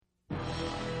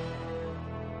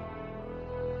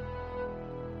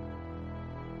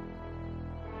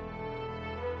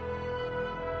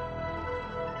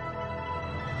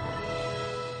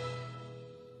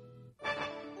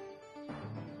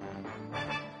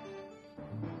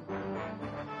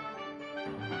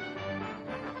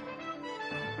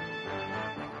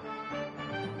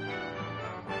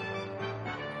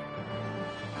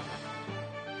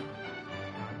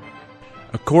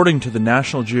According to the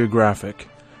National Geographic,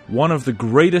 one of the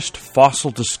greatest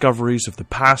fossil discoveries of the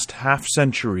past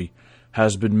half-century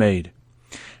has been made.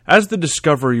 As the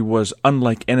discovery was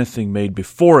unlike anything made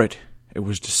before it, it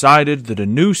was decided that a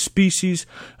new species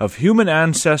of human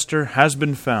ancestor has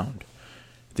been found.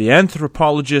 The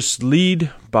anthropologists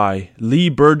led by Lee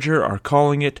Berger are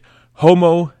calling it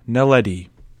Homo naledi.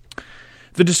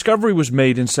 The discovery was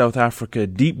made in South Africa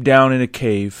deep down in a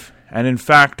cave, and in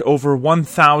fact over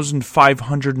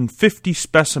 1,550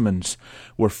 specimens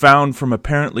were found from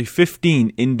apparently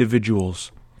 15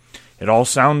 individuals. It all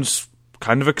sounds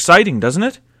kind of exciting, doesn't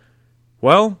it?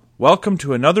 Well, welcome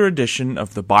to another edition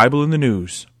of the Bible in the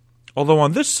News. Although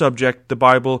on this subject, the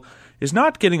Bible is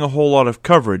not getting a whole lot of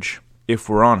coverage, if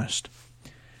we're honest.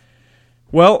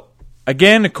 Well,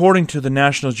 again, according to the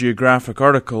National Geographic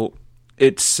article,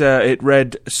 it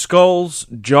read, skulls,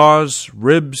 jaws,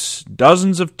 ribs,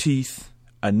 dozens of teeth,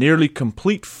 a nearly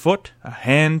complete foot, a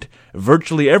hand,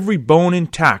 virtually every bone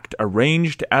intact,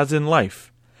 arranged as in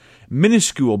life,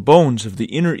 minuscule bones of the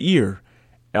inner ear,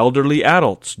 elderly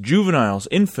adults, juveniles,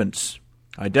 infants,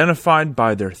 identified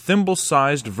by their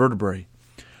thimble-sized vertebrae.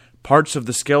 Parts of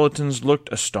the skeletons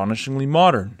looked astonishingly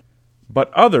modern,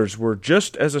 but others were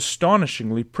just as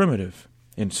astonishingly primitive.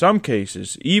 In some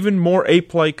cases, even more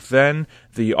ape-like than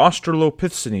the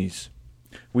Australopithecines.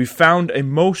 "We found a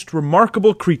most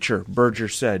remarkable creature," Berger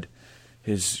said.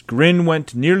 His grin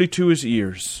went nearly to his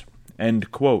ears.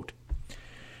 End quote.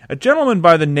 A gentleman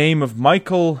by the name of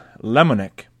Michael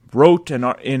Lemonick wrote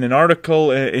in an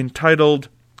article entitled,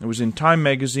 it was in Time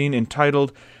magazine,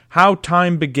 entitled, How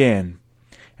Time Began,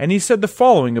 and he said the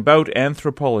following about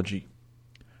anthropology.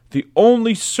 "The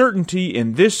only certainty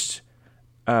in this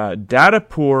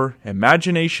data-poor,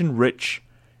 imagination-rich,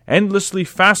 endlessly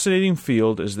fascinating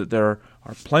field is that there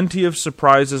are plenty of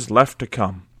surprises left to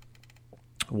come."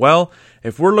 Well,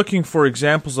 if we're looking for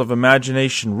examples of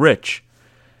imagination-rich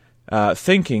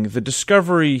thinking, the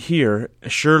discovery here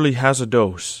surely has a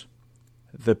dose.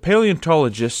 The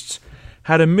paleontologists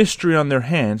had a mystery on their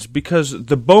hands because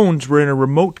the bones were in a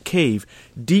remote cave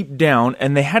deep down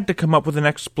and they had to come up with an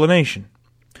explanation.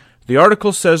 The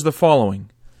article says the following.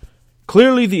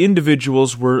 Clearly the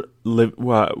individuals weren't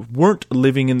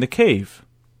living in the cave.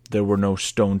 There were no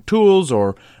stone tools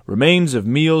or remains of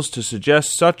meals to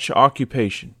suggest such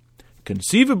occupation.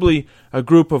 Conceivably, a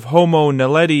group of Homo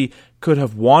naledi could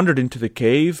have wandered into the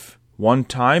cave one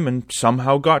time and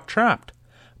somehow got trapped.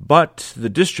 But the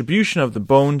distribution of the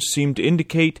bones seemed to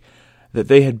indicate that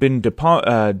they had been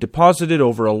deposited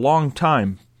over a long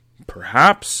time,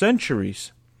 perhaps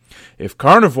centuries. If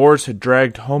carnivores had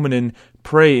dragged hominin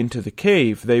prey into the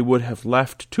cave, they would have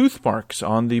left tooth marks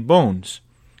on the bones,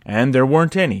 and there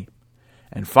weren't any.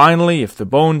 And finally, if the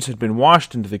bones had been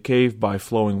washed into the cave by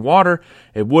flowing water,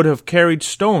 it would have carried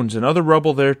stones and other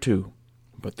rubble there too.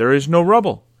 But there is no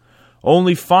rubble,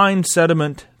 only fine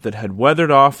sediment that had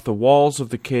weathered off the walls of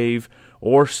the cave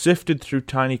or sifted through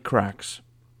tiny cracks.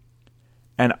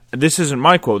 And this isn't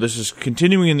my quote, this is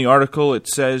continuing in the article. It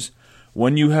says,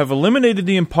 "When you have eliminated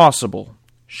the impossible,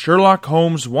 Sherlock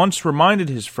Holmes once reminded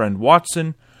his friend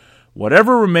Watson,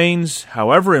 whatever remains,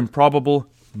 however improbable,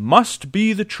 must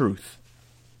be the truth."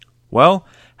 Well,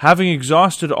 having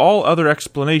exhausted all other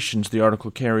explanations, the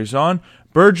article carries on,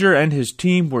 Berger and his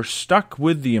team were stuck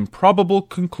with the improbable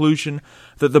conclusion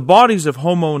that the bodies of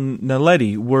Homo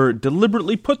naledi were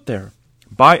deliberately put there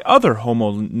by other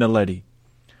Homo naledi.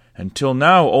 Until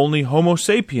now, only Homo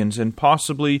sapiens and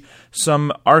possibly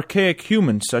some archaic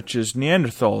humans such as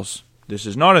Neanderthals. This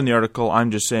is not in the article,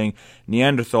 I'm just saying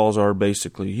Neanderthals are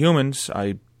basically humans.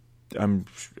 I'm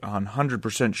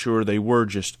 100% sure they were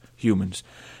just humans.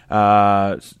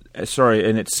 And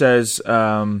it says,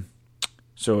 so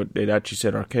it actually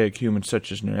said archaic humans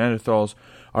such as Neanderthals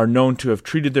are known to have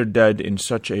treated their dead in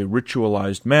such a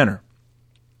ritualized manner.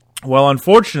 Well,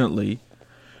 unfortunately,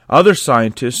 other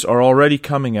scientists are already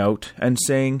coming out and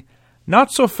saying,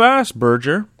 "Not so fast,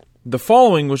 Berger." The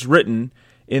following was written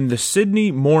in the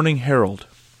Sydney Morning Herald.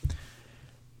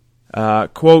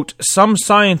 Quote, "Some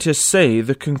scientists say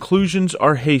the conclusions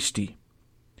are hasty.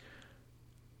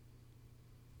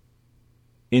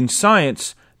 In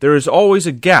science, there is always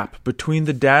a gap between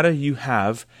the data you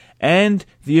have and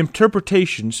the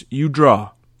interpretations you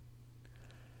draw.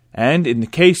 And in the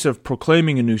case of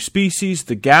proclaiming a new species,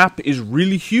 the gap is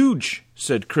really huge,"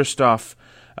 said Christoph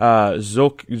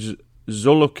Zolliker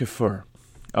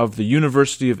of the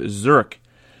University of Zurich.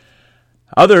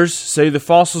 Others say the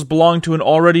fossils belong to an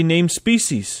already named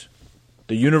species.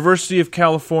 The University of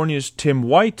California's Tim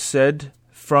White said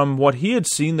from what he had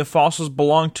seen, the fossils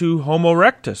belonged to Homo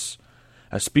erectus,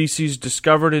 a species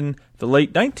discovered in the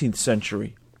late 19th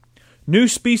century. New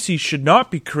species should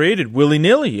not be created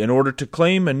willy-nilly. In order to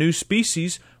claim a new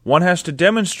species, one has to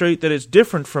demonstrate that it's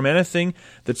different from anything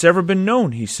that's ever been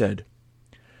known, he said.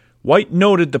 White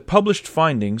noted the published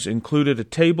findings included a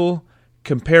table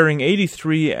comparing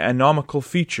 83 anatomical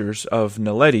features of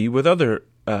Naledi with other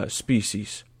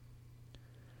species.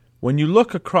 When you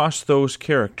look across those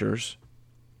characters,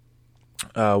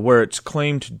 where it's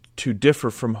claimed to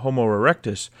differ from Homo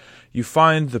erectus, you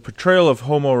find the portrayal of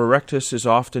Homo erectus is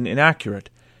often inaccurate,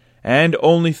 and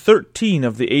only 13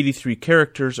 of the 83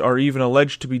 characters are even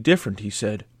alleged to be different, he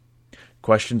said.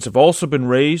 Questions have also been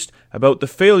raised about the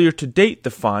failure to date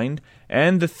the find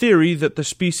and the theory that the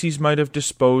species might have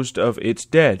disposed of its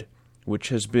dead, which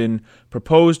has been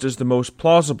proposed as the most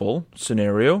plausible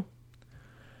scenario.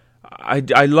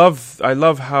 I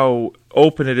love how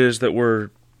open it is that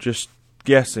we're just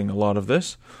guessing a lot of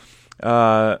this.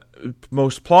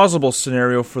 Most plausible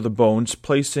scenario for the bones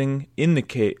placing in the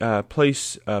cave,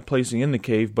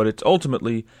 but it's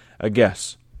ultimately a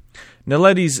guess.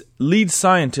 Naledi's lead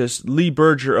scientist, Lee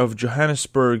Berger of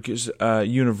Johannesburg's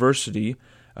University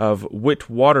of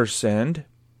Witwatersrand,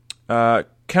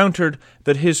 countered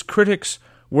that his critics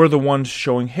were the ones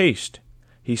showing haste.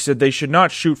 He said they should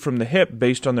not shoot from the hip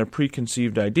based on their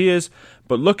preconceived ideas,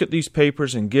 but look at these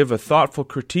papers and give a thoughtful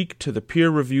critique to the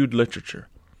peer-reviewed literature.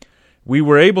 We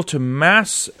were able to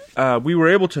mass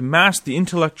the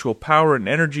intellectual power and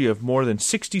energy of more than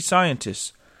 60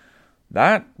 scientists.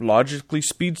 That logically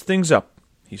speeds things up,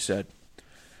 he said.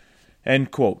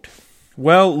 End quote.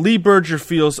 Well, Lee Berger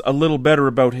feels a little better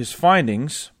about his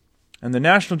findings, and the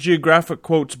National Geographic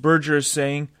quotes Berger as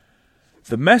saying,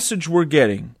 "The message we're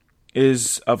getting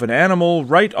is of an animal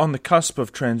right on the cusp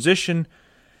of transition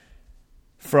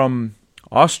from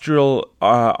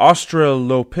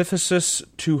Australopithecus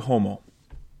to Homo."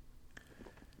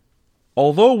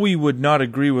 Although we would not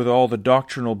agree with all the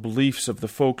doctrinal beliefs of the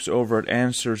folks over at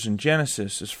Answers in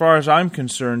Genesis, as far as I'm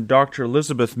concerned, Dr.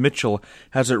 Elizabeth Mitchell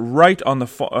has it right in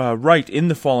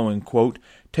the following quote,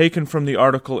 taken from the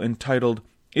article entitled,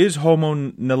 "Is Homo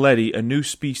naledi a New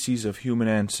Species of Human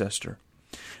Ancestor?"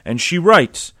 And she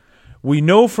writes, "We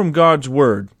know from God's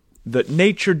Word that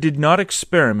nature did not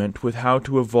experiment with how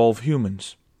to evolve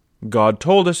humans. God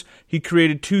told us He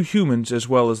created 2 humans as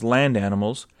well as land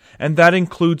animals, and that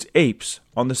includes apes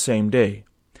on the same day.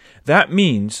 That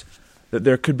means that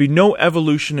there could be no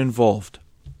evolution involved.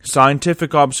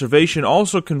 Scientific observation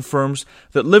also confirms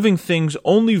that living things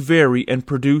only vary and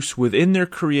produce within their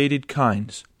created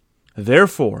kinds.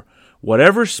 Therefore,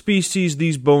 whatever species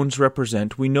these bones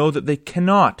represent, we know that they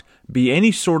cannot be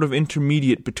any sort of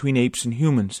intermediate between apes and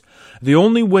humans. The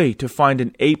only way to find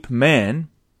an ape-man,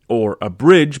 or a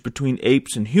bridge between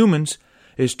apes and humans,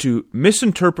 is to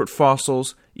misinterpret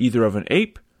fossils either of an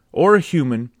ape or a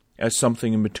human as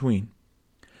something in between.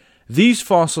 These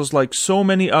fossils, like so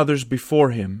many others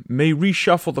before him, may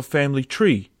reshuffle the family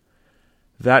tree.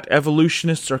 That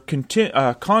evolutionists are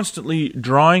constantly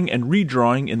drawing and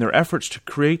redrawing in their efforts to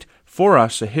create for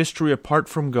us a history apart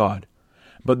from God.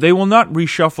 But they will not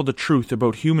reshuffle the truth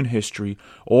about human history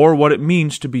or what it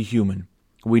means to be human.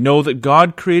 We know that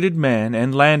God created man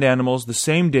and land animals the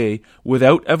same day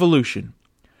without evolution.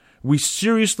 We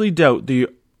seriously doubt the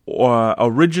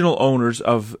original owners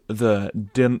of the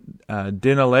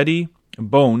Dinaledi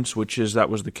bones, that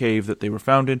was the cave that they were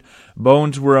found in.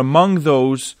 Bones were among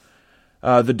those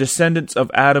the descendants of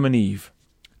Adam and Eve.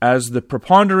 As the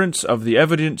preponderance of the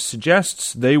evidence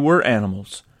suggests, they were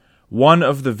animals, one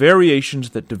of the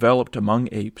variations that developed among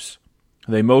apes.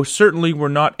 They most certainly were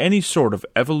not any sort of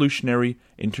evolutionary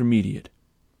intermediate.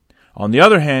 On the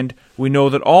other hand, we know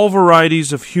that all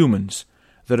varieties of humans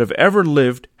that have ever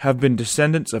lived have been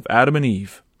descendants of Adam and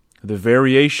Eve. The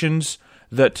variations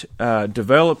that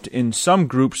developed in some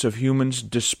groups of humans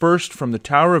dispersed from the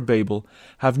Tower of Babel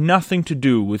have nothing to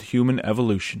do with human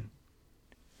evolution.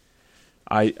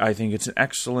 I think it's an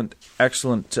excellent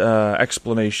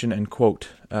explanation and quote.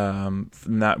 And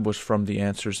that was from the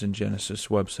Answers in Genesis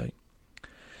website.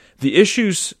 The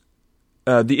issue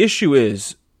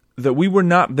is that we were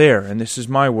not there, and this is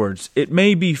my words. It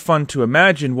may be fun to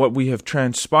imagine what we have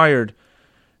transpired.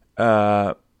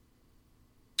 The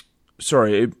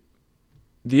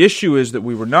issue is that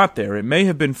we were not there. It may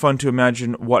have been fun to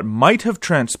imagine what might have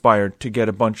transpired to get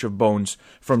a bunch of bones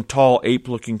from tall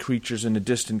ape-looking creatures in a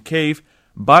distant cave,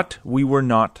 but we were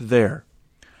not there.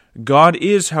 God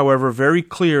is, however, very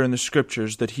clear in the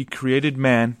Scriptures that He created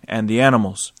man and the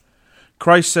animals.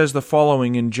 Christ says the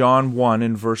following in John 1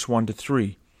 in verse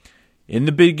 1-3. "In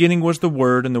the beginning was the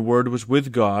Word, and the Word was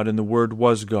with God, and the Word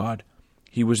was God.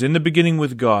 He was in the beginning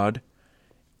with God.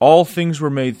 All things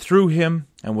were made through Him,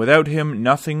 and without Him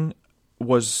nothing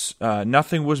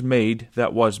nothing was made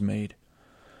that was made.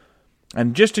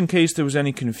 And just in case there was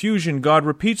any confusion, God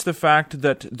repeats the fact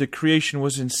that the creation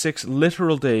was in 6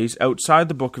 literal days outside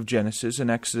the book of Genesis in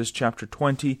Exodus chapter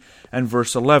 20 and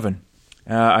verse 11.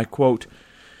 I quote,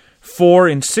 "For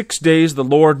in 6 days the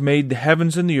Lord made the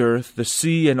heavens and the earth, the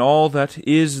sea and all that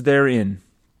is therein,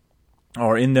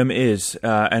 or in them is,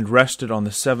 and rested on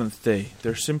the 7th day."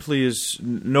 There simply is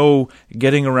no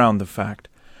getting around the fact.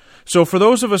 So for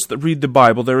those of us that read the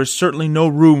Bible, there is certainly no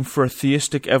room for a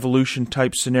theistic evolution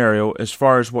type scenario as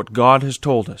far as what God has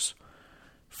told us.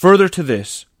 Further to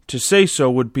this, to say so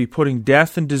would be putting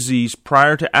death and disease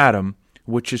prior to Adam,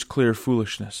 which is clear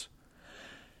foolishness.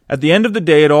 At the end of the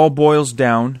day, it all boils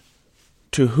down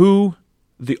to who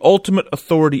the ultimate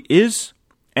authority is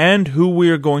and who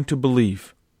we are going to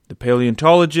believe: the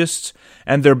paleontologists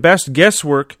and their best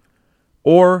guesswork,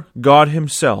 or God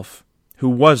himself, who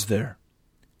was there.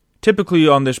 Typically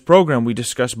on this program we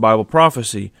discuss Bible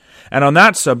prophecy, and on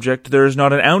that subject there is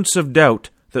not an ounce of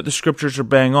doubt that the Scriptures are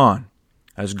bang on.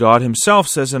 As God himself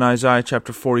says in Isaiah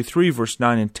chapter 43, verse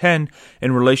 9 and 10,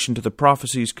 in relation to the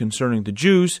prophecies concerning the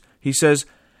Jews, he says,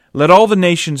 "Let all the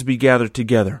nations be gathered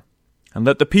together, and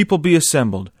let the people be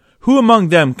assembled. Who among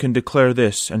them can declare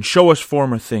this, and show us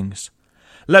former things?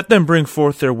 Let them bring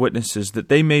forth their witnesses, that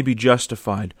they may be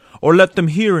justified, or let them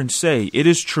hear and say, It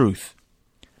is truth.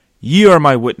 Ye are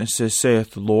my witnesses,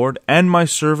 saith the Lord, and my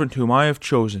servant whom I have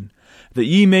chosen, that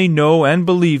ye may know and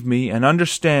believe me, and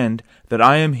understand that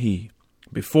I am he.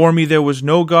 Before me there was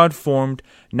no God formed,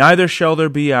 neither shall there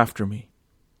be after me."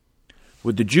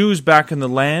 With the Jews back in the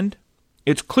land,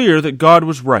 it's clear that God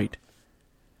was right.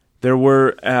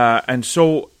 And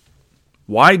so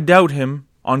why doubt him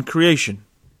on creation?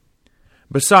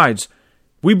 Besides,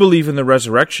 we believe in the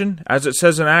resurrection, as it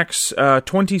says in Acts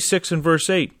 26 and verse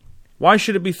 8. Why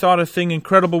should it be thought a thing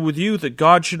incredible with you that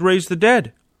God should raise the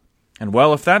dead? And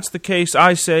well, if that's the case,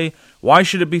 I say, why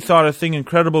should it be thought a thing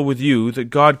incredible with you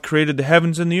that God created the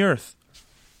heavens and the earth?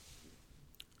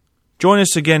 Join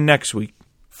us again next week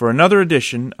for another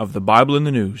edition of the Bible in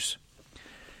the News.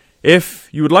 If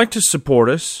you would like to support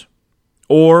us,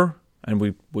 and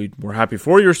we're happy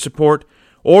for your support,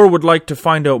 or would like to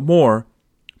find out more,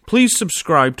 please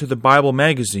subscribe to the Bible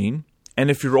Magazine. And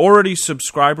if you're already a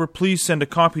subscriber, please send a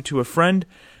copy to a friend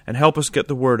and help us get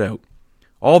the word out.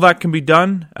 All that can be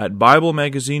done at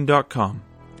BibleMagazine.com.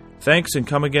 Thanks, and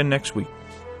come again next week.